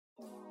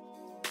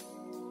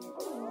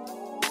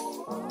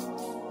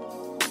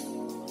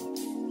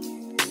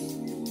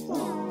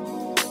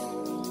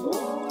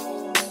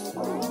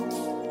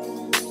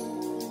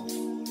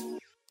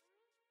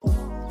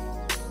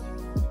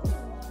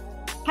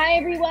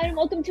everyone.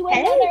 Welcome to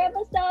another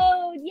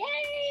episode. Yay!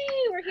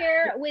 We're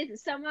here with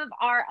some of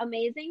our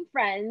amazing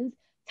friends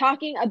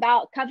talking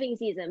about cuffing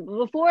season.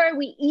 But before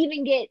we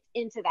even get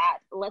into that,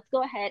 let's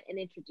go ahead and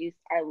introduce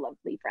our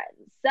lovely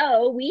friends.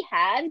 So we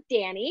have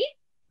Danny.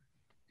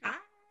 Hi,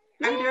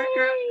 I'm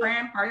Director of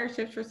Brand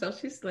Partnerships for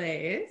Social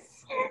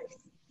Slays.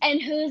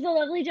 And who's the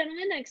lovely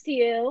gentleman next to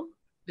you?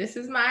 This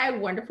is my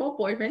wonderful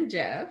boyfriend,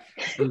 Jeff.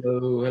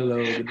 Hello.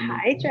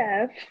 Hi,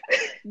 Jeff.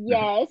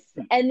 Yes.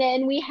 And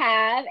then we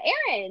have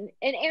Aaron.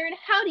 And Aaron,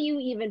 how do you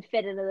even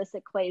fit into this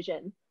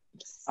equation?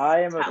 I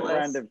am a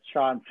friend of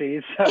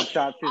Chauncey's. So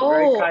Chauncey's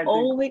very kind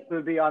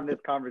to be on this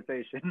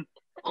conversation.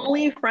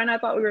 Only friend. I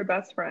thought we were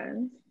best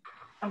friends.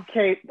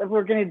 Okay,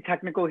 we're getting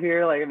technical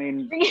here.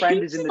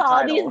 Friend is in the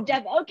title.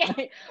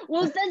 Okay.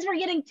 Well, since we're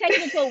getting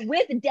technical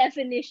with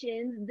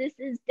definitions, this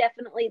is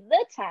definitely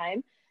the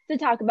time to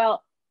talk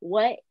about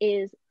what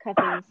is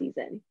cuffing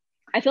season.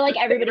 I feel like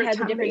everybody has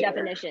a different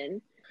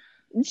definition.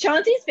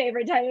 Chauncey's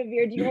favorite time of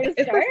year. Do you want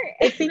to start?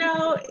 It's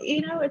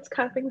it's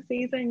cuffing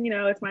season.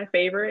 It's my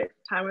favorite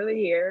time of the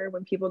year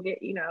when people get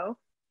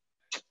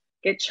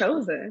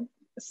chosen.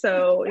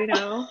 So,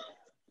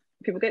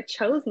 people get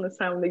chosen this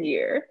time of the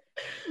year.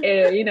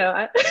 And,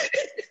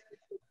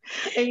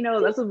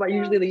 this is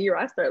usually the year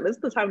I start. This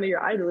is the time of the year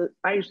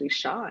I usually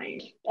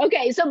shine.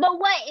 Okay, but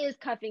what is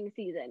cuffing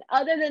season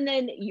other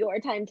than your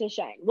time to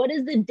shine? What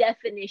is the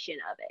definition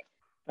of it?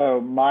 So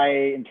my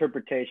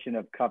interpretation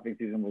of cuffing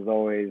season was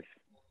always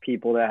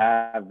people that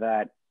have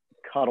that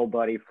cuddle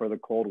buddy for the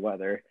cold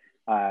weather,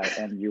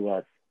 and you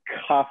are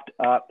cuffed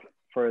up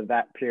for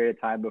that period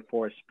of time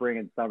before spring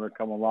and summer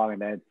come along,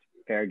 and then it's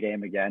fair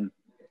game again.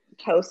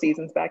 Toe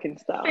season's back in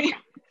style.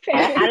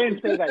 I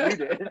didn't say that, you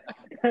did.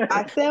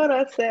 I said what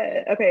I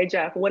said. Okay,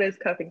 Jeff, what is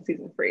cuffing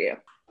season for you?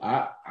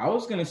 I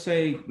was gonna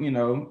say,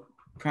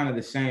 kind of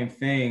the same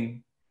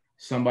thing.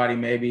 Somebody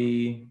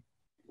maybe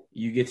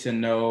you get to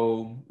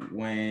know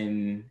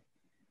when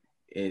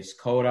it's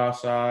cold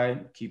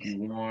outside, keep you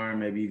warm.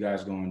 Maybe you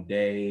guys go on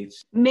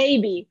dates.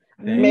 Maybe.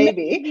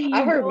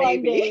 I heard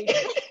maybe.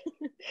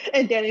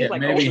 And Danny's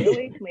maybe. Oh,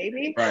 really?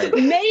 Maybe? Right.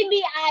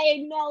 Maybe I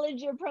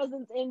acknowledge your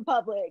presence in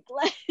public.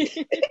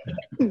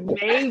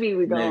 Maybe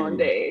we go on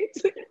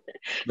dates.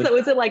 So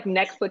is it like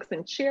Netflix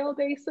and chill,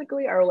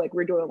 basically? Or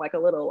we're doing a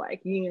little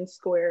Union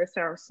Square,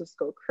 San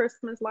Francisco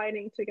Christmas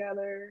lighting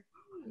together?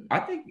 I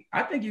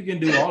think you can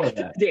do all of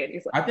that.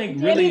 Danny's I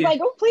think Danny's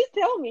please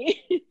tell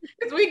me.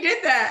 Because we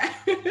did that.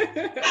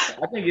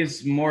 I think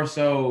it's more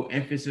so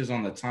emphasis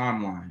on the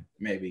timeline,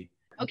 maybe.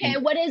 Okay,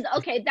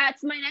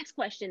 that's my next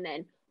question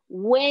then.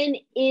 When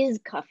is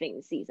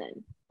cuffing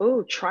season?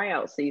 Oh,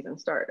 tryout season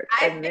starts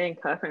and then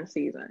cuffing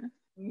season.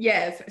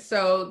 Yes.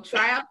 So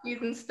tryout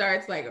season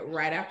starts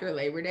right after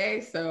Labor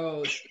Day.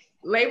 So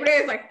Labor Day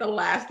is the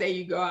last day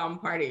you go out and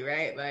party,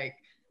 right?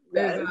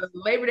 There's a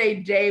Labor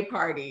Day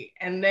party,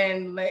 and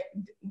then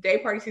day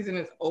party season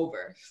is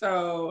over.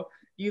 So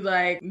you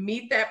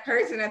meet that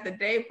person at the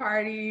day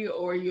party,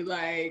 or you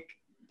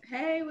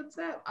hey, what's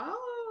up?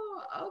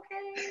 Oh,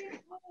 okay.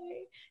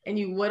 And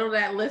you whittle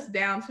that list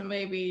down to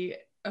maybe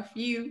a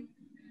few,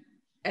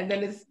 and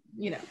then it's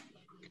then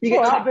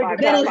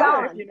it's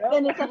on.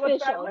 Then it's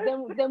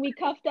official. Then we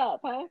cuffed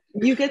up, huh?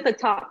 You get the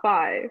top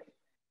 5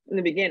 in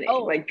the beginning,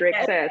 Drake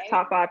says,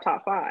 top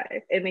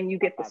five, and then you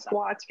get the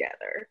squad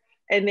together,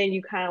 and then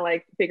you kind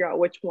of figure out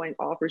which one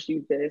offers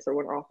you this or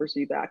what offers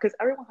you that, because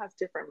everyone has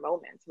different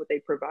moments what they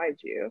provide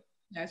you.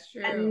 That's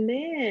true. And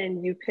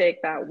then you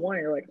pick that one.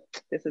 You're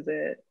this is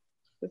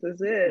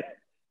it.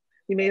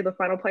 You made the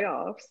final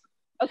playoffs.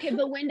 Okay,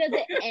 but when does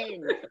it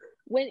end?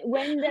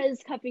 When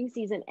does cuffing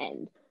season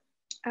end?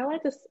 I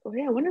like this.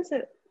 When does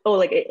it?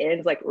 Oh, it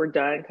ends we're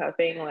done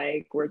cuffing.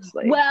 We're just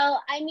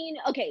Well,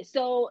 okay,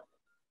 so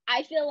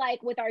I feel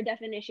with our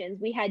definitions,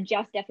 we had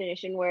Jeff's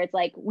definition where it's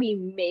we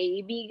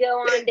maybe go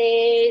on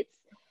dates,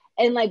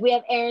 and we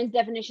have Aaron's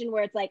definition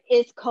where it's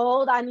it's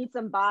cold, I need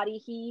some body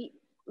heat.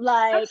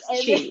 That's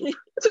cheap.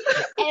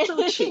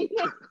 So cheap.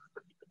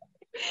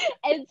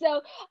 And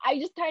so I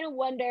just kind of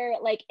wonder,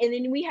 and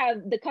then we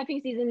have the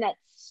cuffing season that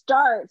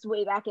starts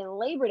way back in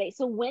Labor Day.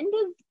 So when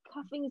does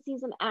cuffing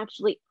season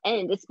actually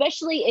end?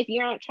 Especially if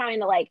you're not trying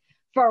to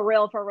for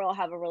real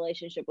have a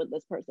relationship with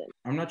this person.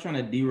 I'm not trying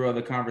to derail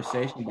the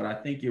conversation, but I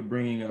think you're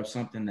bringing up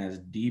something that's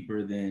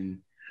deeper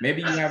than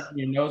maybe you have in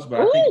your notes.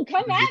 But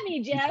come at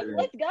me, Jeff.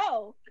 Let's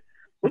go.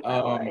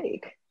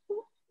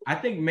 I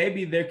think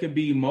maybe there could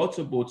be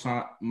multiple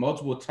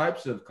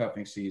types of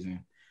cuffing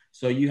season.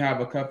 So you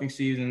have a cuffing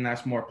season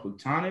that's more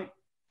platonic,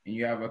 and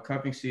you have a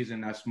cuffing season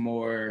that's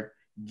more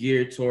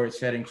geared towards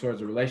heading towards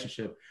a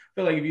relationship.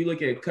 I feel if you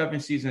look at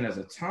cuffing season as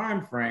a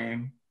time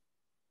frame,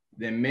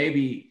 then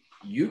maybe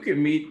you could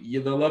meet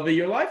the love of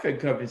your life at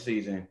cuffing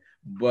season.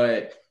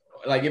 But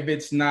if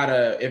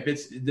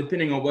it's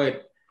depending on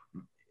what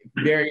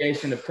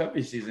variation of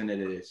cuffing season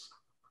it is.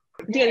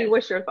 Danny,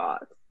 what's your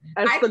thoughts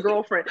as the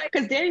girlfriend?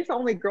 Because Danny's the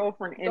only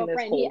girlfriend in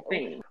this whole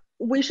thing.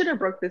 we should have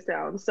broke this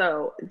down.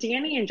 So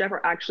Danny and Jeff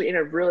are actually in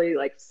a really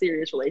like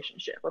serious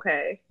relationship.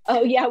 Okay.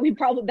 Oh yeah,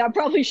 that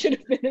probably should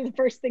have been the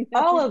first thing.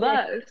 All of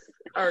us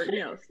are,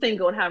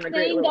 single and having a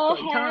great little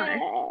fun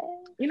time.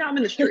 I'm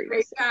in the streets.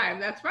 Great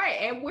time. That's right.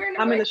 And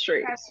I'm in the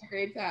streets. Having a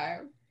great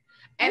time.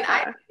 And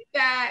I think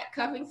that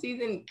cuffing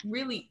season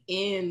really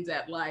ends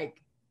at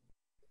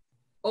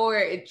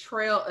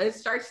it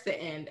starts to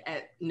end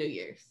at New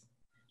Year's.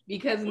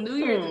 Because New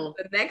Year's is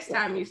the next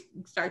time you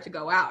start to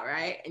go out,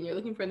 right? And you're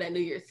looking for that New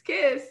Year's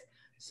kiss,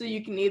 so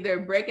you can either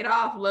break it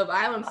off Love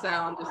Island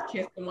style and just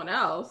kiss someone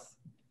else.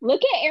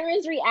 Look at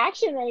Aaron's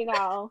reaction right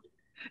now.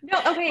 No,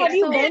 okay. Have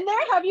you been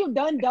there? Have you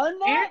done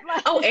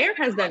that? Aaron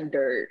has done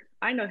dirt.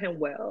 I know him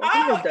well. He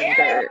has done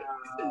Aaron, dirt.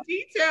 some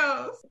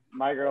details.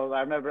 My girls,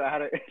 I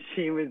remember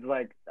she was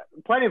like,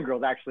 plenty of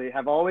girls actually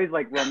have always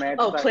like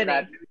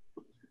romanticized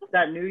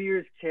that New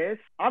Year's kiss.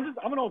 I'm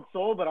an old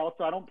soul, but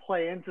also I don't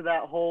play into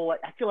that whole,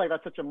 I feel like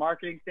that's such a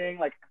marketing thing.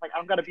 Like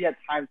I'm going to be at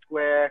Times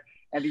Square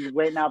and be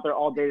waiting out there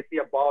all day to see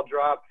a ball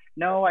drop.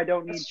 No, I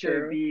don't need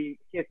to be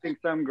kissing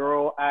some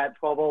girl at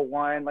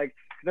 12:01. Like,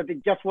 because I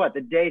think, guess what?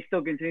 The day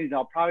still continues and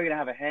I'm probably going to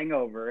have a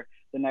hangover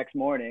the next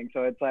morning.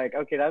 So it's like,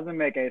 okay, that doesn't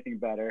make anything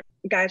better.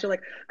 Guys are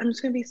like, I'm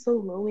just going to be so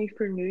lonely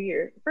for New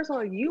Year. First of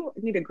all, you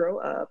need to grow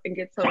up and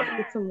get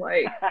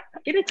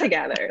get it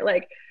together.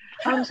 Like,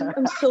 I'm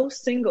so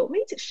single.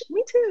 Me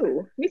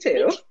too.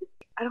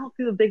 I don't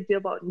feel a big deal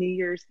about New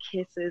Year's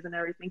kisses and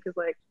everything because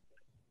like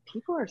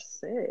people are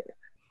sick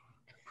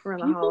around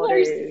the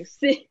holidays.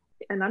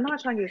 And I'm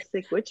not trying to get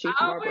sick with you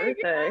for my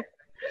birthday.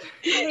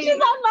 She's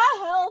on my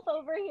health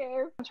over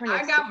here.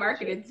 I got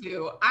marketed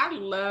to. I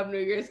love New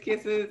Year's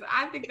kisses.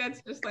 I think that's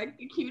just like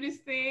the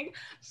cutest thing.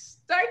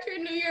 Start your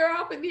New Year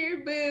off with your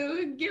boo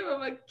and give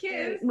him a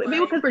kiss. Maybe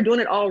because we're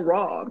doing it all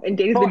wrong and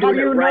Dave's been doing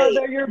it right. How do you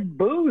know they're your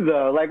boo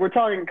though? Like we're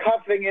talking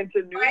cuffing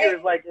into New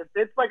Year's. Like if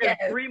it's like a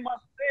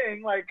 3-month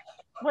thing,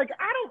 I'm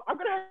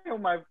gonna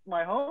hang with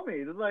my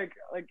homies. It's like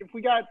if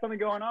we got something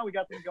going on, we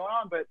got something going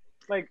on. But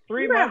like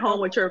 3 months at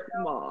home with your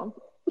mom.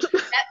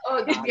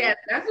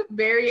 That's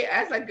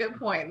a good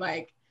point.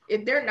 Like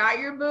if they're not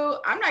your boo,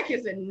 I'm not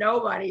kissing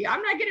nobody.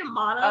 I'm not getting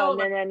mono. Oh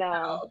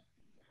no.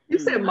 You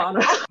said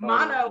mono.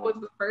 Mono was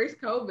the first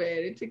COVID.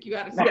 It took you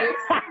out of school.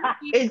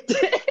 It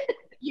did.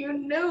 You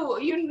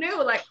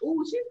knew like,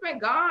 ooh, she's been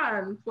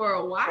gone for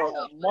a while.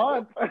 For a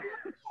month.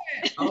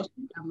 Oh,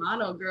 she's a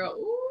mono girl.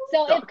 Ooh.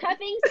 So if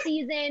cuffing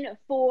season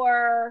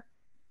for,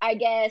 I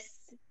guess,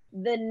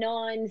 the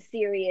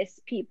non-serious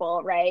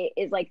people, right,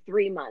 is like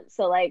 3 months.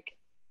 So like,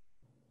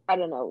 I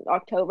don't know,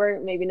 October,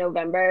 maybe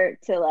November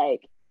to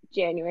like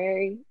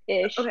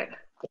January-ish. Okay.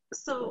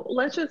 So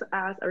let's just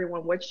ask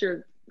everyone, what's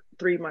your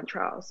 3-month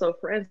trial? So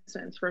for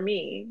instance, for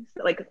me,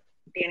 like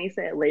Danny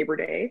said, Labor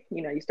Day,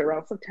 you start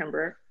around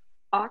September.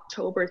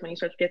 October is when you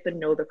start to get to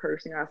know the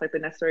person. You ask like the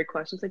necessary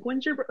questions, like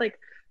what's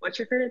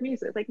your favorite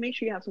music? Like make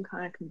sure you have some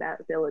kind of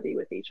compatibility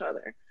with each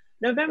other.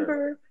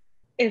 November,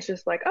 it's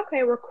just like,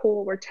 okay, we're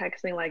cool. We're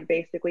texting like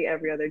basically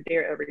every other day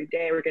or every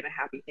day. We're getting a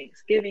happy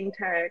Thanksgiving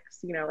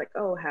text, like,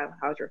 oh,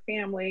 how's your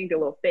family? Do a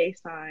little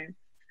FaceTime.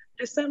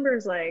 December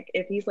is like,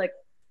 if he's like,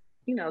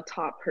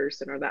 top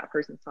person or that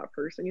person's top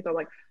person, you thought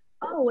like,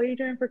 oh, what are you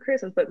doing for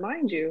Christmas? But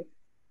mind you,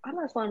 I'm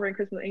not celebrating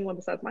Christmas with anyone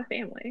besides my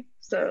family.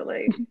 So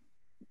like,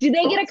 do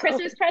they get a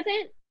Christmas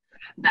present?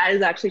 That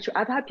is actually true.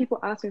 I've had people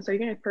ask me, so you're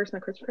getting a person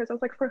a Christmas present? I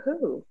was like, for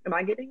who? Am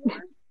I getting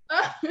one?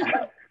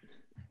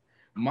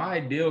 My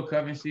ideal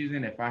cuffing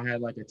season, if I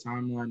had like a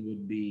timeline,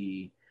 would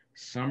be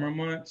summer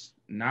months,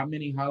 not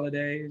many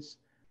holidays,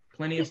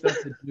 plenty of stuff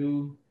to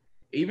do.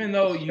 Even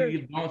though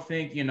you don't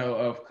think,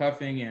 of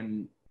cuffing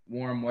in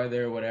warm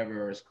weather or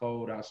whatever, or it's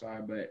cold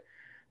outside, but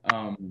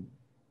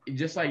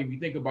just like if you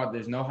think about,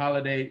 there's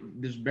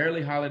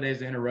barely holidays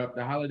to interrupt.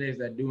 The holidays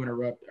that do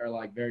interrupt are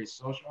like very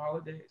social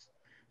holidays.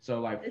 So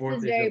like this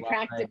is very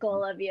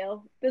practical of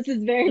you. This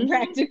is very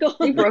practical.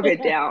 You broke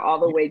it down all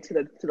the way to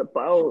the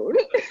bone.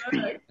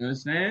 You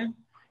understand?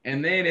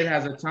 And then it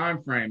has a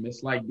time frame.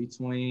 It's like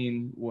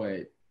between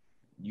what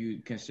you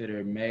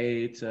consider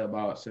May to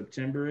about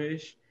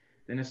September-ish.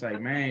 Then it's like,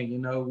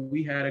 man,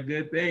 we had a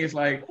good thing. It's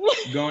like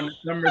going to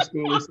summer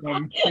school or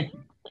something.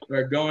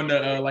 Or going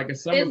to like a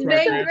summer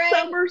program.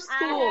 Summer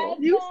school.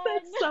 You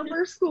said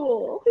summer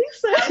school. He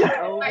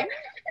said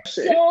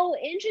So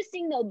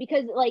interesting though,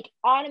 because like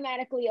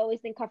automatically always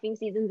think cuffing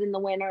season's in the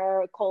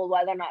winter, cold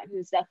weather, not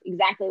and stuff,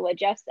 exactly what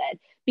Jeff said.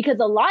 Because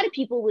a lot of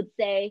people would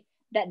say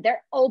that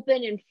they're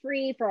open and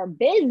free for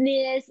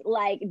business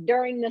like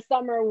during the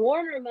summer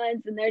warmer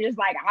months, and they're just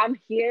like, I'm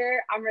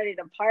here, I'm ready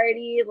to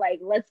party, like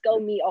let's go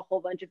meet a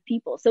whole bunch of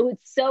people. So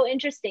it's so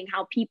interesting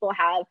how people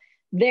have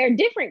their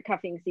different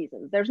cuffing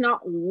seasons. There's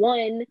not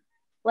one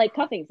like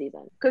cuffing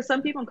season. Because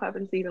some people in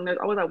cuffing season, there's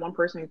always that one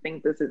person who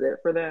thinks this is it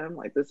for them,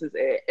 like this is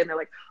it, and they're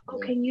like, oh,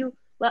 can you?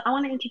 I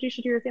want to introduce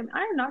you to your family.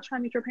 I am not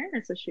trying to meet your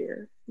parents this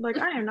year. Like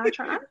I am not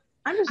trying.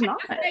 I'm just not.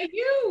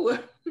 You.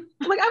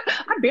 Like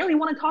I barely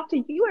want to talk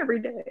to you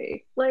every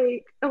day.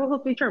 Like I was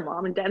supposed to meet your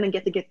mom and dad and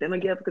get them a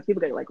gift because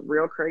people get like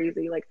real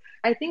crazy. Like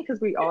I think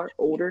because we are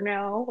older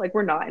now, like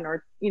we're not in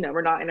our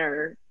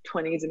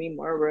 20s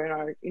anymore. We're in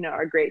our,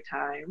 our great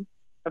time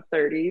of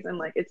 30s. And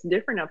like, it's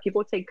different now.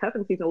 People take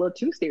cuffing season a little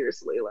too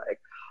seriously. Like,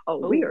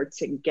 oh, we are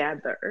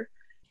together.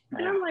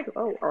 And I'm like,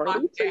 oh, are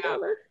we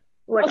together?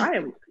 Like, I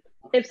am.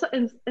 If so,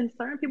 in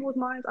certain people's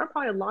minds, I'm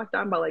probably locked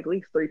down by like at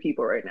least 3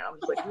 people right now. I'm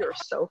just like, we are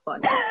so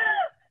funny.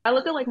 I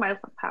look at like my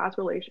past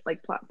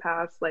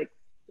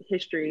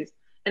histories,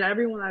 and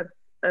everyone I've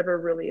ever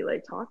really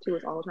like talked to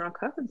is always around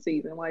cuffing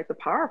season, like the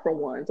powerful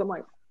ones. I'm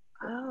like,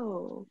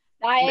 oh,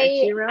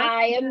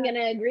 I am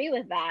gonna agree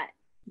with that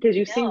because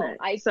you've seen it.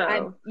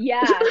 And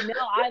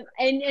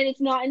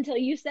it's not until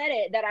you said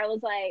it that I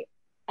was like,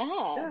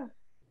 oh,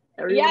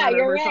 yeah,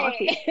 you're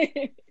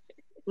right.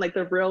 Like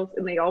the real,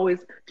 and they always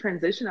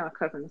transition out of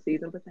cuffing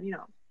season, but then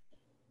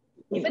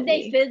but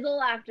they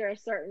fizzle after a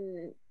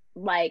certain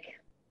like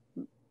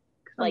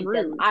I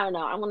don't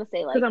know. I want to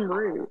say like because I'm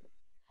rude.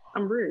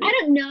 I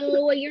don't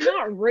know. You're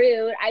not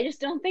rude. I just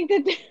don't think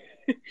that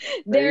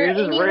they're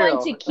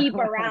anyone to keep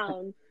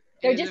around.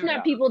 They're just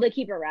not people to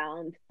keep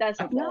around. That's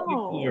what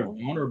people are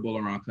vulnerable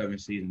around cuffing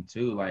season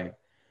too. Like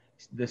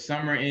the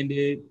summer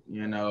ended, we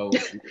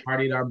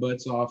partied our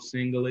butts off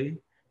singly,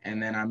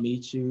 and then I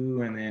meet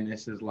you, and then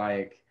this is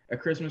like a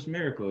Christmas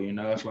miracle.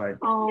 It's like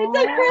it's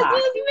a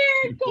Christmas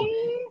miracle.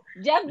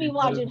 Jeff be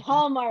watching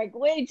Hallmark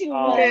way too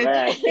much.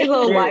 It's a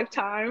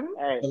Lifetime.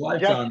 Hey,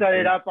 Jeff set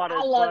it up on his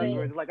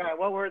phone. He's like, all right,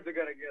 what words are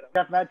gonna get him?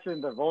 Jeff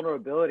mentioned the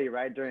vulnerability,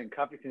 right, during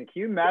cuffing season. Can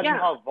you imagine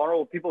how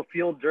vulnerable people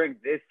feel during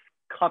this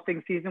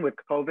cuffing season with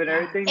COVID and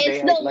everything?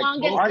 It's the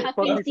longest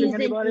cuffing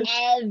season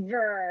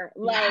ever.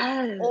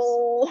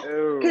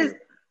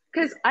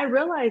 Because I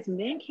realize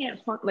men can't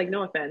like,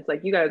 no offense,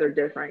 like you guys are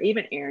different.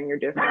 Even Aaron, you're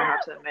different, I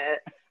have to admit.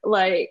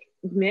 Like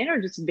men are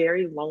just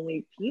very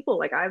lonely people.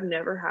 Like I've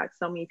never had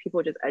so many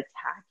people just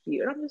attack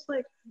you. And I'm just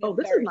like, oh,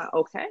 this is not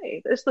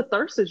okay. The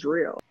thirst is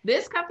real.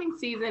 This cuffing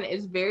season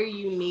is very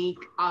unique,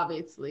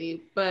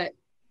 obviously, but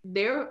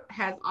there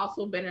has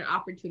also been an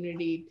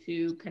opportunity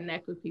to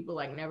connect with people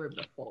like never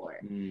before.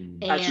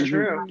 That's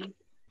true.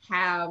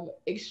 Have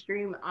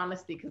extreme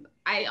honesty, because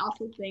I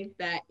also think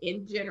that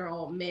in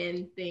general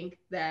men think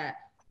that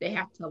they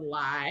have to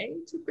lie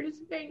to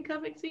participate in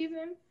cuffing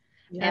season.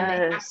 Yes. And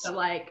they have to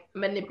like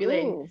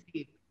manipulate.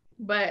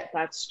 But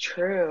that's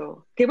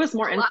true. Give us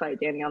more insight,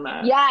 Danny, on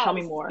that. Yeah, tell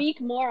me more. Speak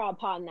more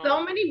upon that.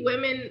 So many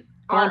women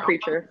are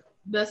preacher.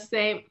 The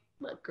same.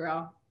 Look,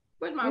 girl,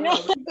 where's my role?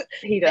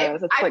 He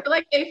does. I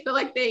feel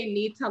like they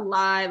need to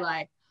lie,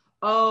 like,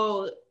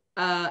 oh,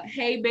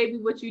 hey baby,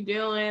 what you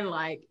doing?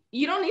 Like,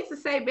 you don't need to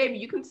say baby,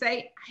 you can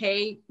say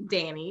hey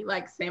Danny,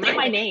 like say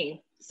my name.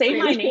 Say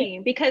my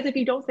name, because if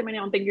you don't say my name,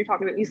 I don't think you're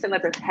talking about. You send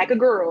like a heck of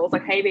girls,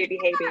 like hey baby.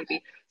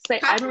 Say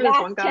I remember this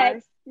one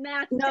guy.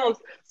 No,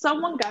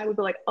 one guy would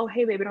be like, oh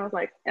hey baby, and I was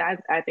like,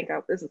 I think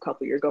this is a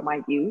couple years ago,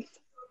 my youth.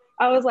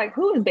 I was like,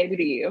 who is baby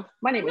to you?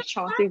 My name is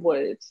Chauncey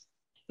Woods.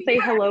 Say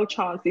hello,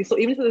 Chauncey. So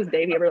even to this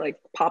day, he ever like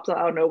pops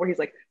out of nowhere, he's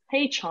like,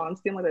 hey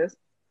Chauncey, I'm like this.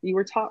 You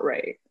were taught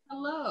right.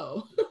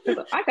 Hello.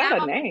 I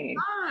got a name.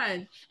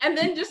 Fine. And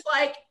then just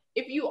like,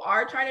 if you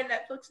are trying to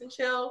Netflix and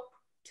chill,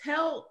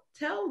 tell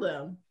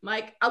them.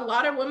 Like a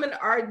lot of women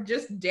are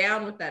just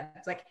down with that.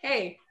 It's like,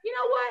 hey, you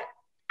know what?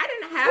 I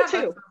didn't have a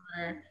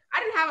summer. I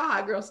didn't have a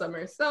hot girl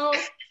summer. So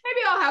maybe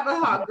I'll have a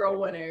hot girl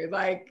winter.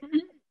 Like,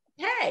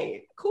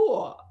 hey,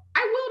 cool.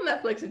 I will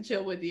Netflix and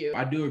chill with you.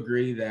 I do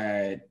agree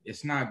that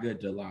it's not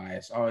good to lie.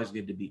 It's always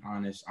good to be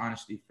honest.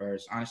 Honesty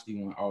first.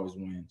 Honesty always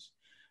wins.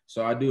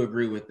 So I do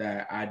agree with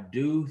that. I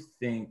do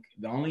think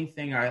the only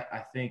thing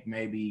I think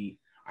maybe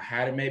I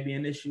had maybe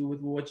an issue with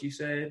what you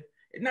said.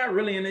 It's not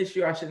really an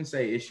issue. I shouldn't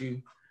say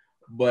issue,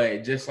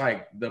 but just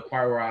like the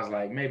part where I was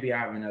like, maybe I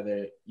have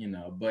another,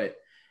 but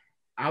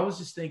I was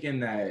just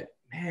thinking that,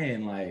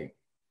 man, like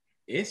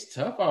it's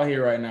tough out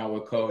here right now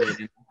with COVID.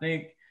 And I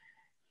think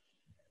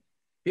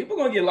people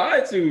gonna get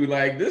lied to.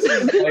 Like this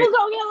is people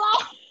gonna get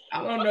lied.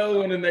 I don't know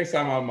when the next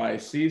time I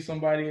might see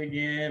somebody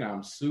again.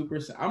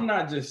 I'm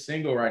not just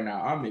single right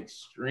now. I'm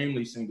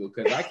extremely single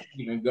because I can't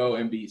even go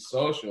and be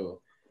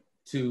social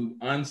to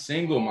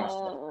unsingle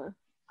myself.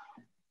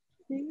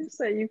 You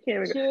say you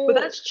can't, but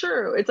that's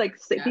true. It's like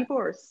people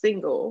are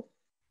single.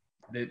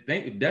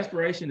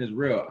 Desperation is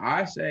real.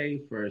 I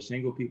say for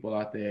single people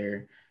out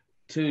there,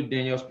 to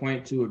Danielle's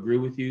point, to agree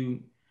with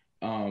you,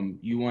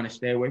 you want to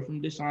stay away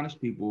from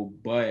dishonest people.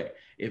 But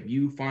if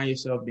you find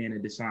yourself being a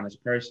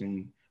dishonest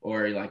person,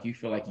 or like you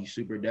feel like you're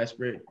super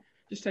desperate,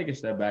 just take a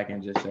step back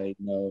and just say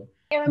no.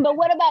 Aaron, but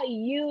what about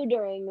you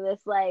during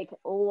this like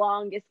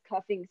longest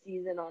cuffing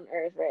season on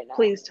earth right now?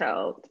 Please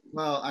tell.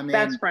 Well, I mean,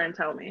 best friend,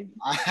 tell me.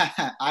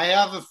 I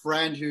have a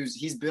friend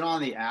he's been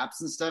on the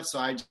apps and stuff, so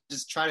I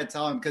just try to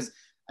tell him, because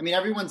I mean,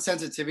 everyone's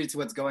sensitivity to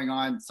what's going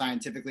on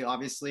scientifically,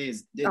 obviously, it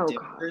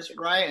differs,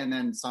 right? And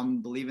then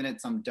some believe in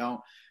it, some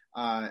don't.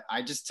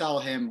 I just tell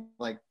him,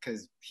 like,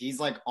 because he's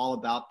like all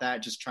about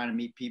that, just trying to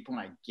meet people,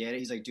 and I get it.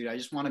 He's like, dude, I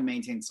just want to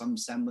maintain some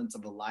semblance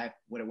of the life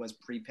what it was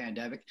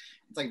pre-pandemic.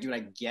 It's like, dude, I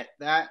get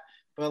that,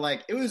 but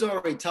like it was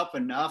already tough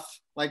enough,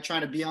 like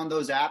trying to be on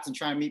those apps and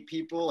trying to meet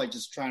people, like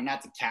just trying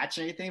not to catch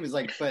anything. It was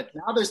like, but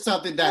now there's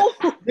something that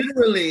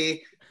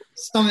literally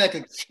something that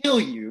could kill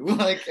you.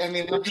 Like, I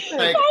mean, I'm just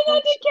like,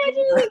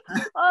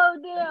 oh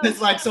no.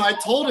 It's like, so I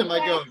told him, I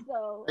go,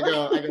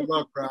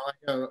 look, bro,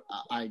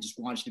 I just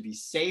want you to be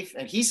safe.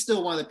 And he's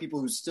still one of the people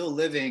who's still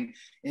living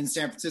in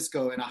San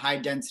Francisco in a high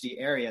density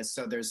area.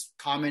 So there's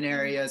common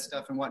area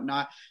stuff and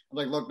whatnot. I'm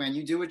like, look, man,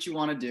 you do what you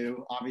want to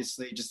do.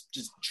 Obviously, just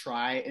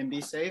try and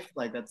be safe.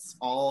 Like, that's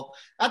all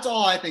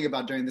I think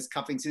about during this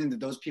cuffing season, to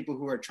those people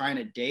who are trying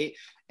to date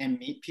and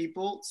meet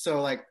people.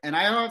 So like, and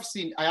I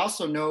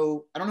also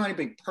know, I don't know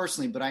anybody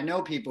personally, but I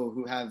know people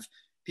who have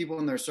people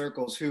in their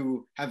circles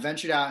who have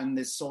ventured out in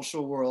this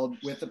social world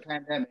with the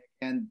pandemic,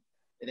 and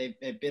they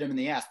bit them in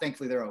the ass.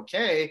 Thankfully, they're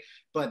okay,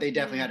 but they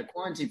definitely had to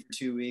quarantine for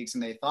 2 weeks,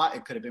 and they thought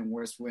it could have been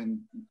worse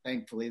when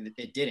thankfully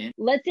it didn't.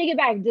 Let's take it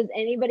back. Does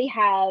anybody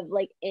have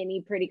like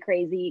any pretty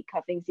crazy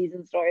cuffing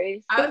season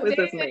stories? I was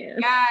dating a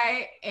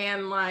guy,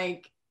 and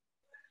like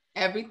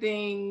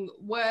everything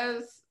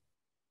was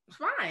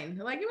fine.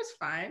 Like, it was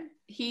fine.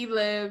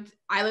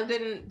 I lived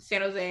in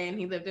San Jose and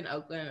he lived in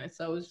Oakland, and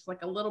so it was just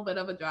like a little bit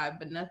of a drive,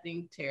 but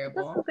nothing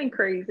terrible. That's nothing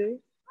crazy.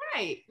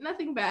 Right,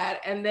 nothing bad.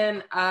 And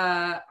then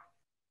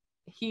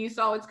he used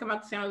to always come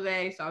out to San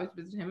Jose, so I always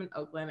visit him in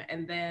Oakland.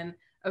 And then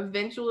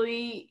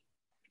eventually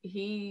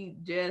he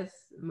just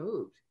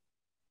moved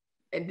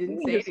and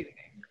didn't say anything.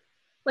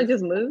 Like,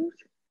 just moved?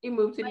 He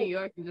moved to New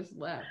York and just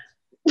left.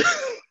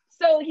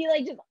 So he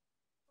like just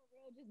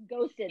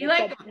ghosted. He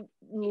like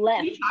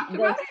left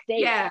the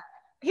state. Yeah,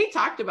 he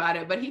talked about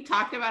it, but he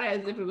talked about it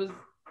as if it was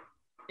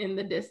in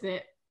the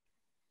distant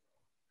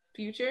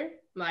future.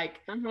 Like,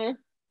 oh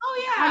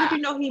yeah. How did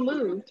you know he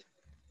moved?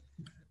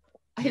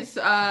 I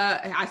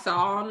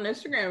saw on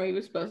Instagram he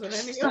was posting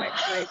in New York.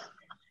 Like,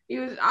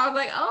 I was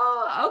like,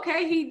 oh,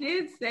 okay. He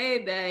did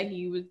say that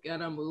he was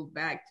gonna move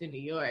back to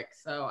New York,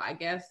 so I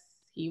guess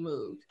he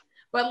moved.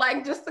 But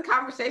like, just the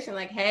conversation,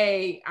 like,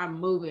 hey, I'm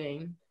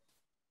moving.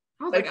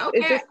 I was like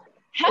okay.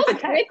 How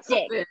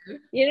cryptic.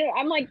 You know,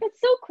 I'm like,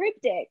 that's so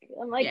cryptic.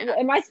 I'm like,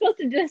 am I supposed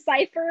to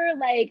decipher?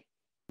 Like,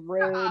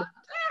 rude.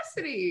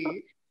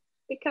 Audacity.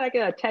 Can I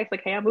get a text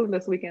like, hey, I'm moving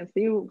this weekend.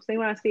 See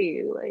when I see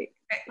you.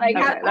 Like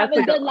have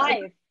a good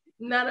life.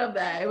 None of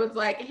that. It was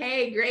like,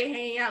 hey, great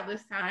hanging out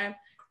this time.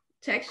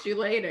 Text you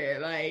later.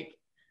 Like,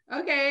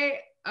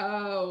 okay.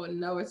 Oh,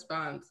 no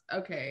response.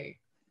 Okay.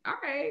 All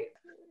right.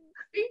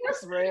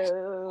 That's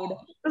rude.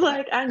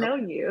 Like, I know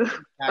you.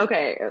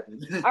 Okay.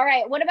 All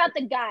right. What about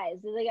the guys?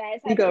 Do the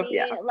guys have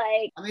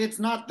like? I mean, it's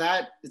not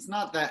that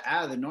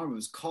out of the norm. It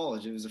was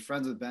college. It was a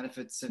friends with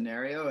benefits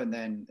scenario, and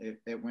then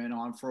it went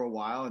on for a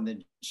while, and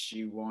then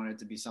she wanted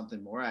to be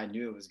something more. I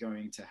knew it was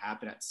going to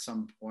happen at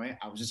some point.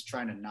 I was just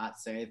trying to not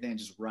say anything and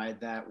just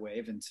ride that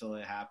wave until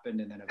it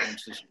happened, and then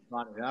eventually she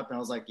brought it up, and I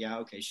was like, yeah,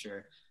 okay,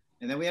 sure.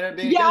 And then we ended up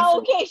being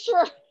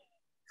sure.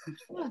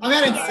 I mean,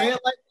 I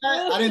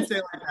didn't say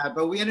it like that,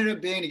 but we ended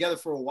up being together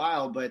for a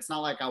while, but it's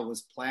not like I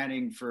was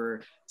planning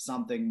for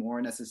something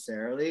more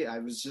necessarily. I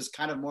was just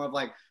kind of more of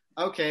like,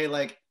 okay,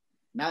 like,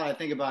 now that I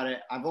think about it,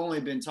 I've only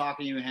been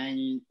talking to you,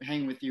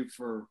 hanging with you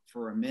for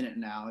a minute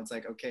now. It's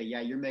like, okay,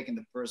 yeah, you're making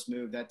the first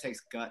move. That takes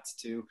guts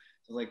too.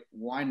 So like,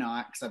 why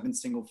not? Because I've been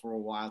single for a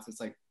while. So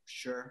it's like,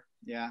 sure.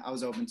 Yeah, I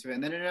was open to it.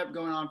 And then it ended up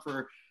going on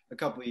for a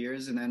couple of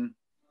years, and then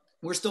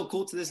we're still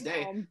cool to this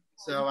day.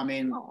 So, I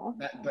mean,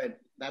 but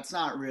that's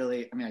not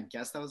really, I mean, I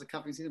guess that was a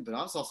cuffing season, but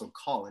I was also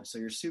college. So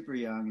you're super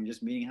young. You're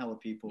just meeting hella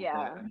people. Yeah.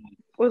 But, I mean,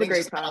 it was a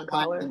great time in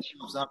college. It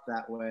shows up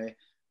that way.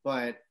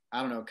 But I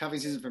don't know, cuffing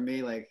season for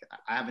me, like,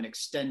 I have an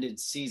extended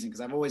season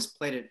because I've always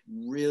played it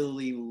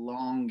really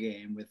long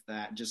game with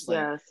that. Just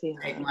like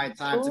take my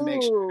time to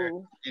make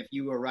sure if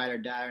you were ride or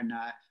die or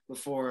not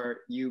before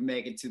you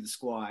make it to the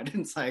squad.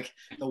 It's like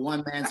the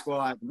one man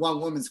squad, one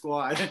woman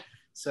squad.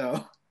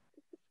 So.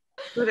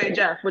 Okay,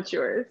 Jeff, what's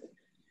yours?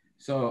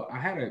 So I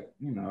had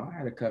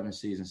a cuffing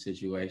season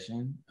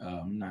situation.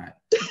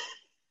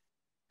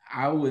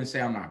 I wouldn't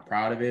say I'm not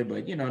proud of it,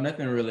 but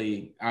nothing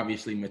really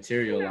obviously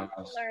materialized.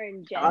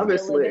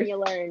 Obviously,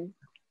 you learn.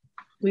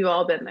 We've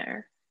all been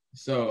there.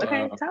 So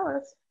okay, tell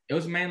us. It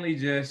was mainly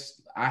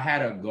just I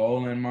had a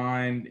goal in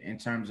mind in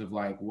terms of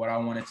like what I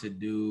wanted to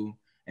do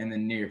in the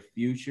near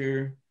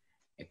future.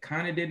 It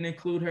kind of didn't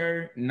include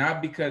her,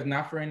 not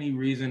for any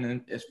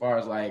reason as far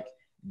as like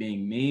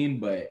being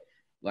mean, but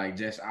like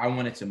just I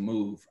wanted to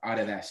move out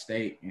of that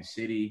state and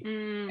city,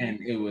 and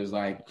it was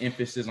like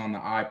emphasis on the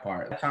I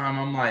part. At the time,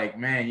 I'm like,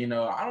 man,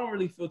 I don't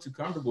really feel too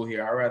comfortable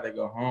here. I'd rather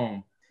go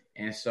home.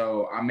 And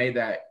so I made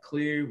that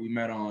clear. We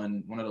met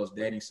on one of those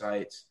dating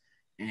sites,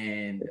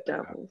 and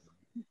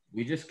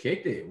we just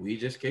kicked it. We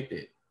just kicked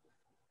it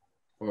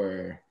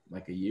for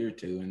like a year or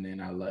two, and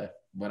then I left.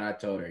 But I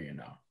told her,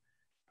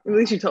 At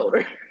least you told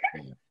her.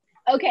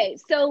 Okay,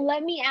 so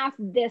let me ask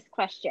this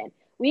question.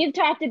 We've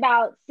talked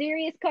about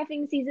serious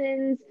cuffing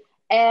seasons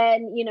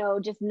and,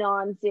 just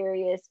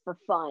non-serious for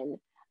fun.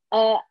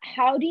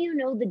 How do you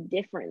know the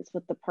difference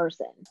with the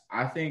person?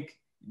 I think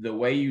the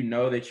way you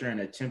know that you're in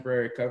a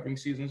temporary cuffing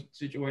season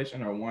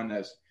situation or one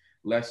that's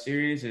less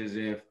serious is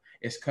if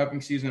it's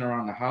cuffing season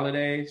around the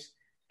holidays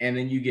and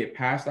then you get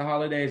past the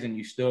holidays and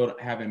you still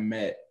haven't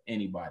met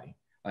anybody.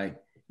 Like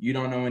You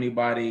don't know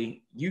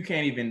anybody. You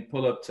can't even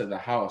pull up to the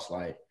house.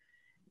 Like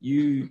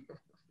you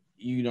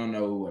don't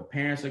know what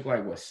parents look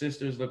like, what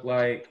sisters look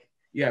like.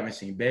 You haven't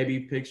seen baby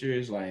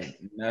pictures, like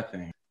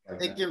nothing. I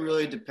think it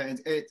really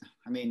depends. It's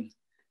kind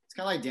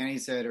of like Danny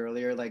said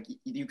earlier. Like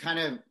you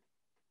can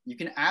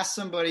ask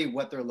somebody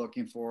what they're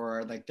looking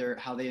for, like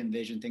how they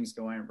envision things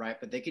going, right?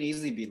 But they can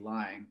easily be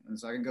lying. And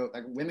so I can go,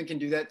 like, women can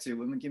do that too.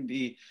 Women can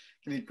be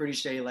pretty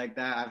shady like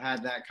that. I've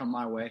had that come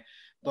my way.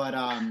 But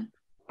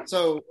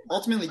so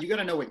ultimately you got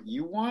to know what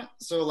you want.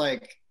 So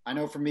like, I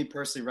know for me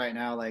personally right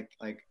now, like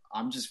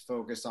I'm just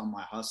focused on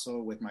my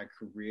hustle with my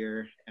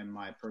career and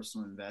my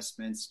personal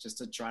investments just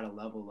to try to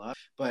level up.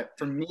 But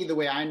for me, the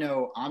way I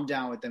know I'm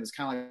down with them is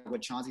kind of like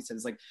what Chauncey said.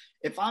 It's like,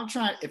 if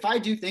I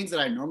do things that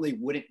I normally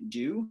wouldn't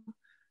do,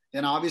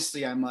 then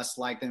obviously I must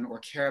like them or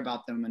care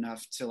about them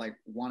enough to like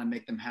want to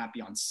make them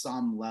happy on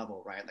some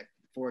level, right? Like,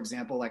 for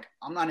example, like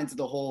I'm not into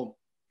the whole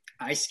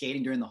ice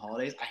skating during the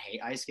holidays. I hate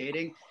ice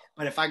skating.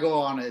 But if I go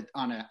on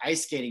an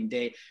ice skating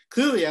date,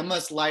 clearly I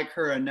must like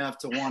her enough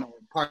to want to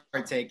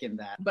partake in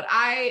that. But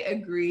I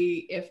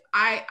agree. If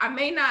I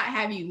may not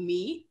have you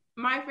meet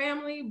my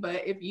family,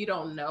 but if you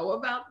don't know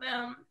about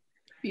them,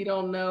 if you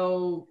don't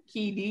know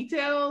key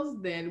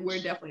details, then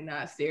we're definitely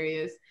not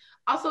serious.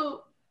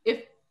 Also,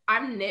 if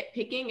I'm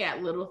nitpicking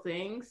at little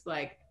things,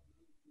 like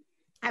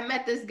I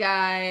met this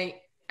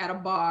guy at a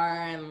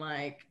bar and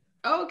like,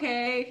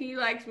 okay, he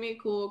likes me,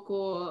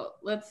 cool,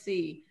 let's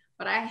see.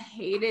 But I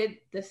hated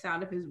the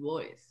sound of his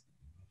voice.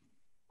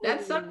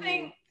 That's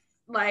something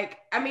like,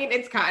 I mean,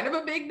 it's kind of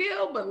a big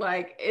deal, but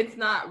like, it's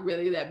not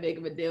really that big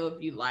of a deal if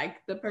you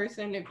like the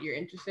person, if you're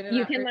interested in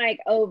you that can person. like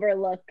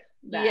overlook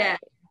that. Yeah.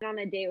 On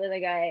a date with a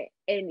guy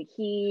and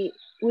he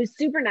was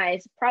super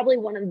nice, probably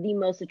one of the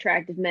most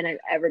attractive men I've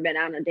ever been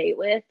on a date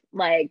with,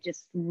 like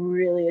just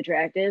really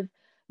attractive.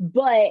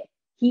 But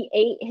he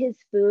ate his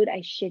food,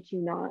 I shit you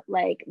not,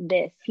 like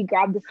this. He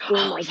grabbed the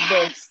spoon like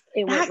this.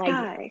 It went like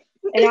guy.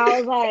 And I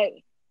was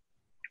like,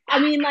 I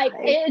mean, like,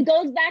 it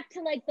goes back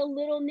to like the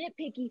little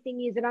nitpicky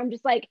thingies, and I'm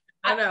just like,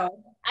 I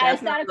know. I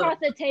sat across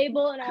the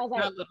table and I was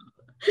like,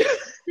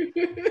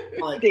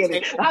 I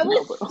I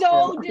was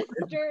so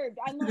disturbed.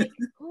 I'm like,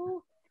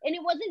 who? And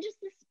it wasn't just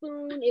the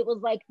spoon, it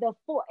was like the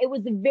fork. It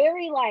was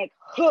very like,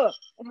 huh.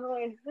 And I'm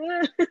like,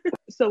 huh.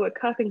 So with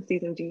cuffing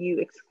season, do you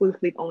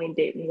exclusively only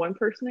date one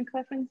person in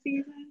cuffing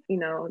season? You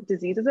know,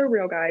 diseases are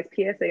real, guys.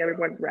 PSA,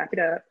 everyone wrap it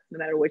up, no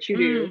matter what you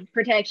do.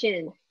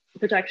 Protection.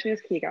 Protection is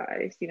key,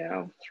 guys. You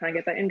know, try and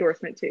get that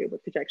endorsement too,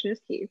 but protection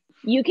is key.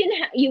 You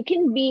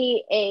can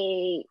be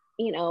a,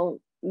 you know,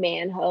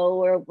 man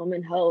hoe or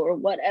woman hoe or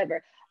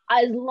whatever,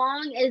 as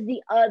long as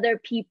the other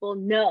people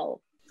know.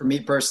 For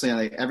me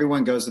personally, like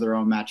everyone goes through their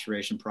own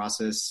maturation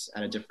process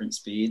at a different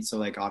speed. So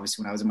like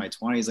obviously when I was in my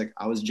 20s, like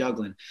I was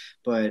juggling,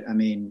 but I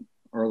mean,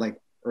 or like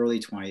early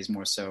 20s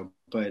more so.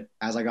 But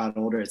as I got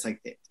older, it's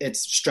like it's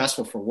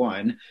stressful for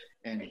one,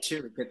 and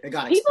two, it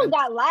got people expensive.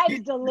 Got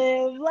lives to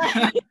live.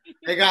 Like.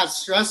 It got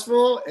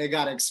stressful. It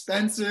got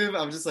expensive.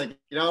 I'm just like,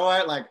 you know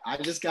what? Like I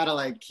just gotta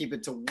like keep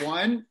it to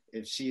one.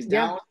 If she's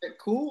down with it,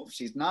 cool. If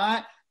she's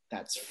not,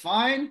 that's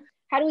fine.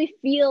 How do we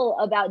feel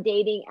about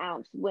dating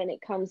apps when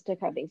it comes to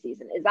cuffing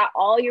season? Is that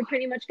all you're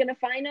pretty much going to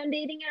find on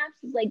dating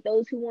apps? Is like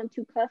those who want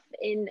to cuff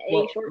in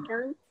a short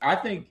term? I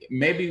think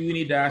maybe we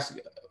need to ask,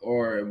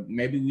 or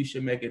maybe we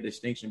should make a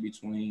distinction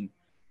between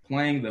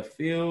playing the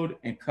field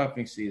and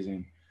cuffing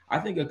season. I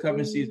think a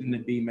cuffing season to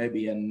be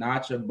maybe a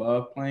notch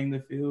above playing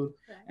the field.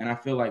 And I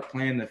feel like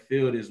playing the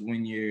field is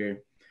when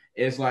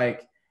it's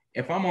like,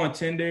 if I'm on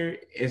Tinder,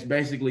 it's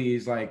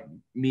like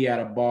me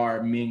at a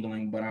bar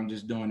mingling, but I'm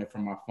just doing it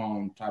from my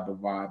phone type of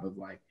vibe of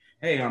like,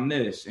 hey, I'm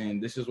this,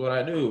 and this is what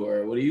I do,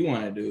 or what do you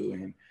want to do?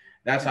 And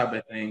that type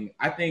of thing.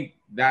 I think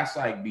that's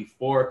like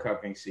before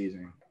cuffing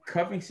season.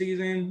 Cuffing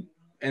season,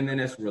 and then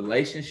it's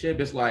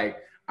relationship. It's like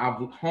I've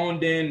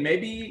honed in,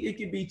 maybe it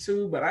could be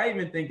two, but I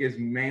even think it's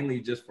mainly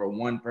just for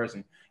one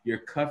person. You're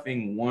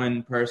cuffing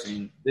one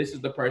person. This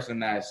is the person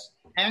that's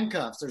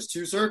handcuffs. There's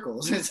two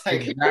circles. It's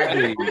like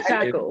exactly.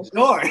 Shackles.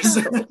 Yours.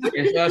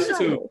 It's us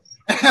too.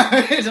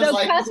 So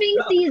like, cuffing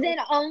season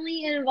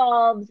only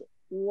involves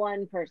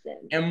one person.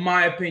 In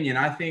my opinion,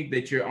 I think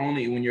that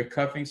when you're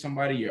cuffing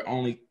somebody, you're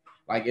only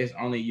like it's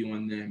only you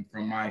and them.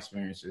 From my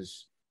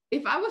experiences.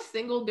 If I was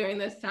single during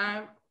this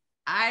time,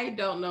 I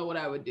don't know what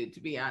I would do, to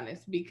be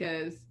honest,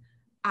 because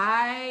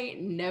I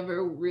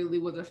never really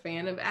was a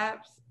fan of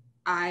apps.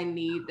 I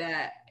need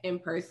that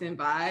in-person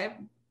vibe,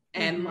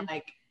 and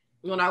like.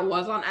 When I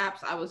was on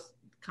apps, I was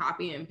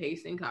copying and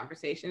pasting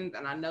conversations,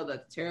 and I know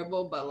that's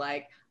terrible, but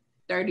like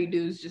 30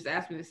 dudes just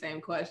asked me the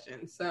same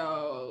question.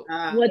 So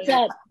what's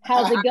up?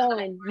 How's it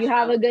going? You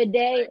have a good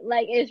day?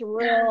 Like it's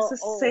real. It's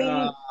the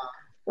same.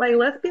 Like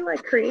let's be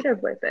like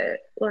creative with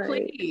it. Like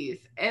please.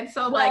 And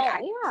so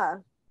I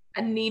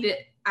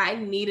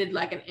needed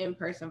like an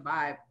in-person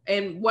vibe.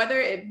 And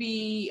whether it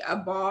be a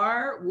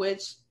bar,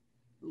 which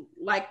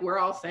like we're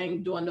all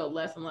saying doing no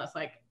less and less,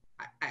 like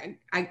I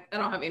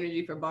don't have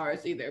energy for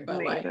bars either,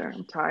 but like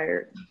I'm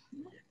tired.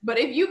 But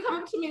if you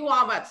come to me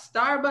while I'm at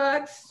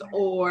Starbucks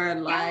or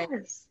like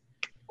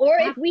Or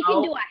if we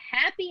can do a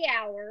happy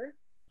hour.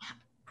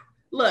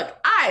 Look,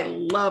 I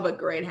love a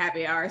great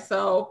happy hour,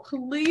 so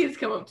please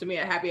come up to me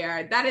at happy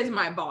hour. That is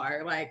my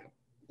bar. Like,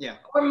 yeah.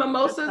 Or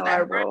mimosas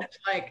at brunch.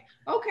 Like,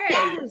 okay,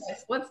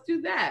 yes, let's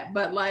do that.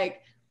 But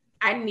like,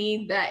 I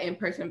need that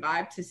in-person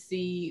vibe to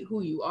see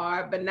who you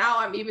are. But now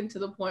I'm even to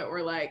the point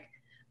where like,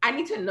 I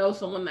need to know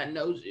someone that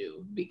knows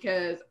you,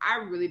 because I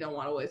really don't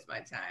want to waste my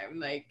time.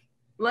 Like,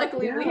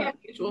 luckily we have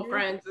mutual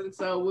friends, and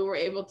so we were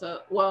able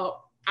to.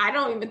 Well, I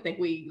don't even think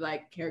we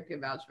like character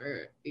vouch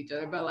for each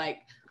other, but like.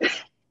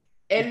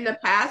 In the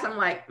past, I'm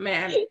like,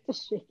 man,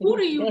 who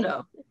do you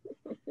know?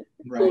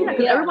 Right.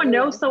 Yeah, everyone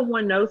knows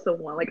someone.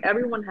 Like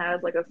everyone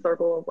has like a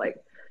circle of like,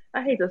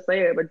 I hate to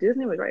say it, but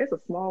Disney was right. It's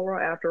a small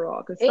world after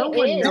all, because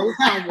someone knows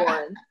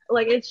someone.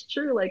 Like it's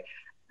true. Like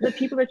the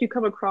people that you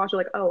come across, you're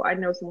like, oh, I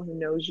know someone who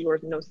knows you or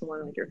knows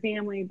someone like your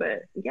family.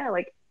 But yeah,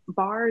 like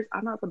bars,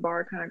 I'm not the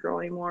bar kind of girl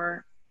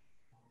anymore.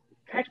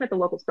 Catch me at the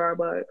local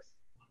Starbucks.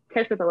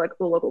 Catch me at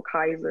the local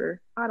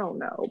Kaiser. I don't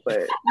know,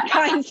 but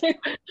Kaiser.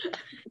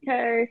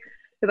 Okay.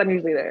 Because I'm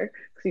usually there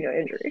because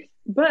injuries.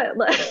 But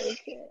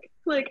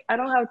like I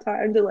don't have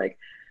time to like.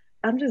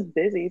 I'm just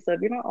busy. So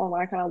if you're not on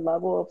my kind of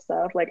level of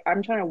stuff, like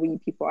I'm trying to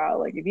weed people out.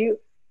 Like if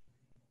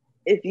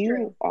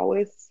you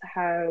always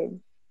have,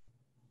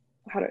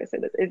 how do I say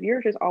this? If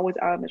you're just always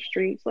out on the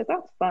streets, like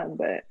that's fun,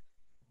 but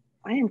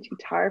I am too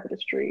tired for the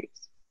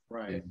streets.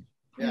 Right.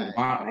 Yeah.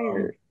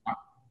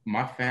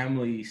 My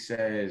family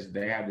says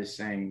they have this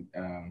saying,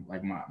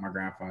 like my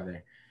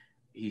grandfather,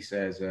 he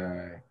says,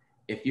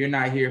 if you're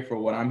not here for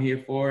what I'm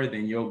here for,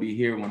 then you'll be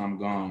here when I'm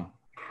gone.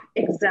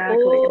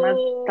 Exactly.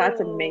 And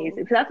that's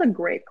amazing. That's a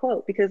great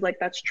quote, because like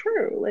that's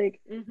true. Like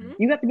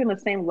you have to be on the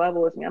same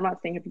level as me. I'm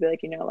not saying you have to be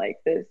like, like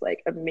this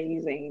like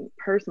amazing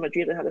person, but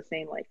you have to have the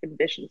same like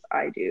ambitions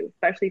I do,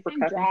 especially for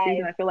cuffing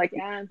season. I feel like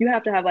you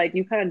have to have like,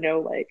 you kind of know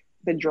like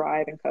the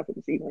drive in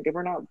cuffing season. Like if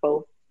we're not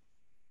both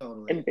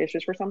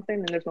ambitious for something,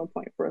 then there's no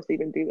point for us to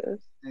even do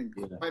this. And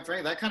quite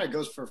frankly, that kind of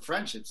goes for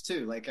friendships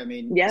too. Like, I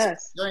mean,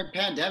 yes, during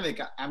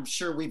pandemic, I'm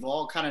sure we've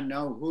all kind of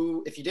know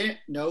who, if you didn't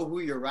know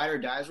who your ride or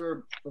dies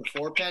were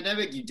before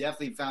pandemic, you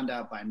definitely found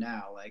out by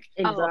now. Like,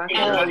 exactly.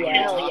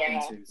 You're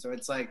talking to. So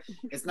it's like,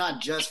 it's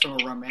not just from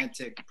a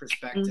romantic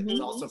perspective, it's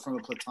also from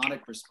a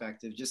platonic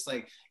perspective. Just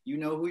like, you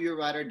know who your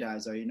ride or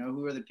dies are, you know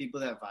who are the people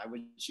that vibe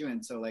with you.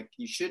 And so like,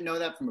 you should know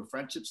that from a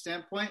friendship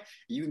standpoint.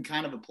 You can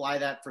kind of apply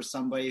that for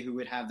somebody who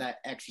would have that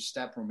extra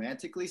step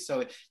romantically.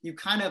 So you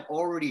kind of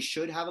already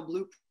should have a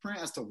blueprint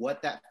as to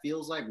what that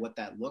feels like, what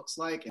that looks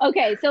like.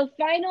 Okay, so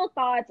final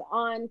thoughts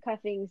on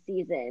cuffing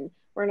season.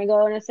 We're gonna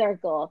go in a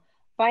circle.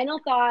 Final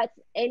thoughts,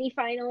 any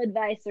final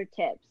advice or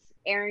tips?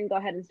 Aaron, go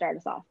ahead and start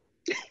us off.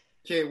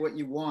 Okay, what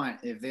you want.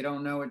 If they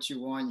don't know what you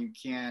want, you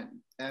can't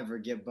ever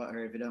get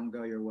butthurt if it don't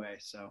go your way.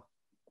 So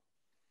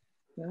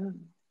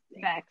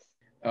facts.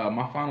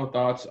 My final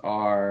thoughts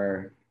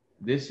are,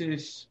 this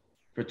is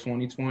for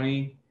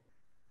 2020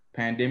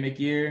 pandemic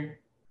year.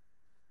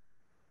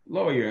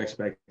 Lower your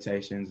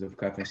expectations of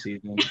cuffing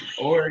season,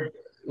 or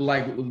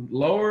like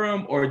lower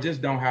them, or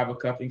just don't have a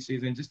cuffing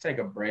season. Just take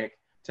a break,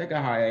 take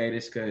a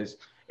hiatus, because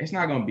it's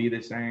not going to be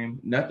the same.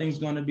 Nothing's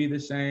going to be the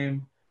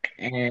same.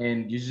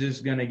 And you're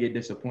just going to get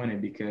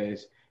disappointed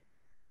because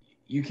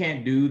you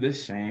can't do the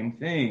same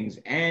things.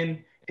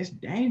 And it's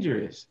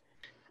dangerous.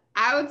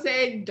 I would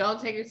say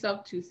don't take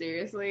yourself too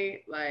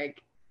seriously.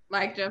 Like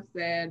Jeff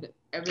said,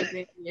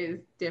 everything is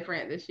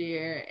different this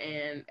year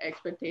and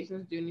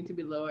expectations do need to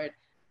be lowered.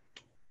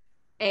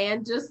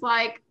 And just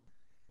like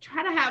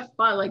try to have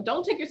fun. Like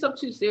don't take yourself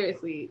too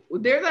seriously.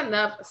 There's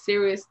enough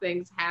serious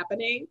things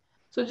happening.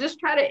 So just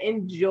try to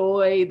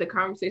enjoy the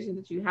conversations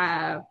that you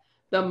have,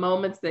 the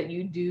moments that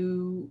you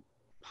do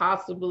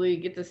possibly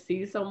get to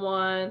see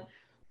someone.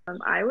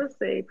 I would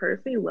say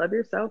personally, love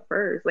yourself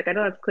first. Like I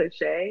know it's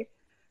cliche,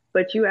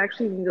 but you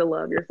actually need to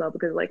love yourself,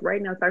 because like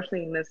right now,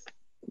 especially in this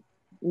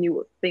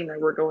new thing that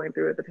we're going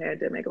through with the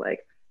pandemic,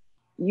 like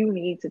you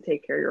need to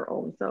take care of your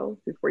own self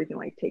before you can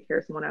like take care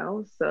of someone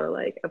else. So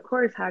like, of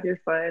course, have your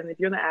fun. If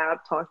you're in the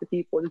app, talk to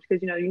people, just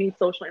because you need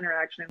social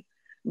interaction.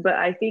 But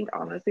I think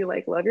honestly,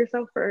 like love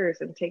yourself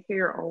first and take care of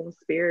your own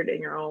spirit and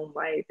your own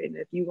life. And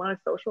if you want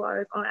to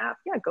socialize on app,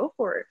 yeah, go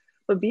for it.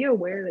 But be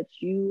aware that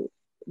you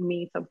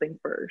need something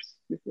first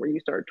before you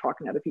start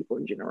talking to other people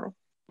in general.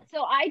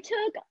 So I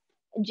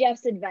took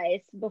Jeff's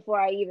advice before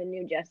I even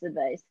knew Jeff's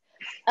advice.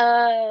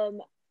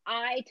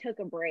 I took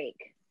a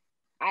break.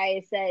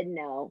 I said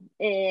no,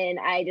 and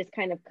I just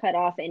kind of cut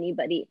off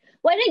anybody.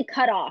 Well, I didn't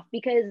cut off,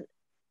 because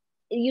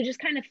you just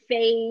kind of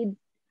fade.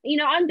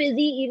 I'm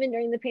busy even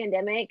during the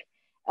pandemic.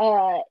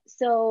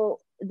 So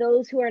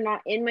those who are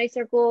not in my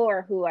circle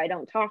or who I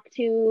don't talk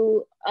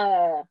to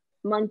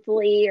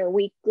monthly or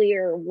weekly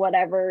or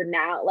whatever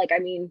now, like, I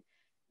mean,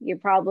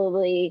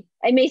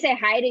 I may say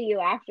hi to you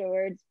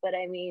afterwards, but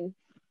I mean,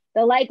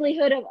 the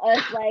likelihood of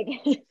us like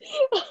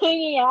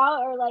hanging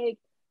out or like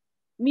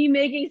me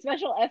making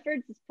special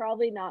efforts is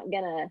probably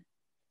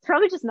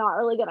just not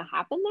really gonna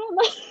happen that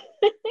much.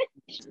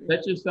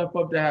 Set yourself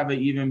up to have an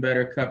even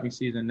better cuffing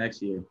season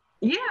next year.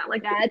 Yeah,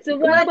 like that's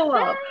level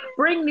up.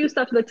 Bring new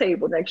stuff to the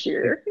table next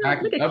year.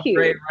 Exactly.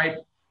 Upgrade, right?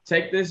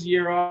 Take this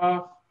year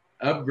off,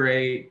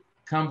 upgrade,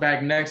 come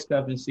back next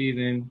cuffing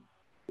season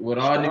with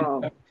all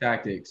new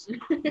tactics.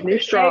 New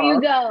straw. There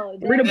you go.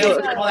 Read a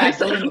book.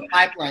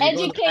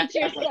 Educate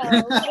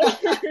yourself.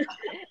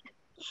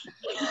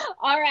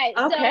 All right.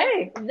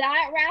 Okay. So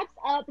that wraps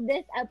up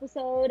this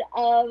episode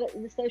of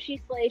the So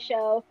She Slay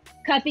Show.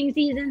 Cuffing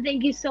season.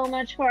 Thank you so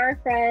much for our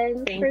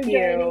friends for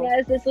joining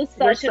us. This was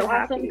such an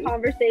awesome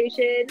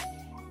conversation.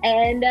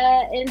 And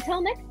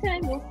until next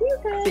time, we'll see you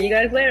guys. See you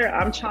guys later.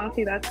 I'm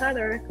Chauncey. That's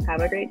Heather.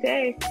 Have a great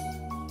day.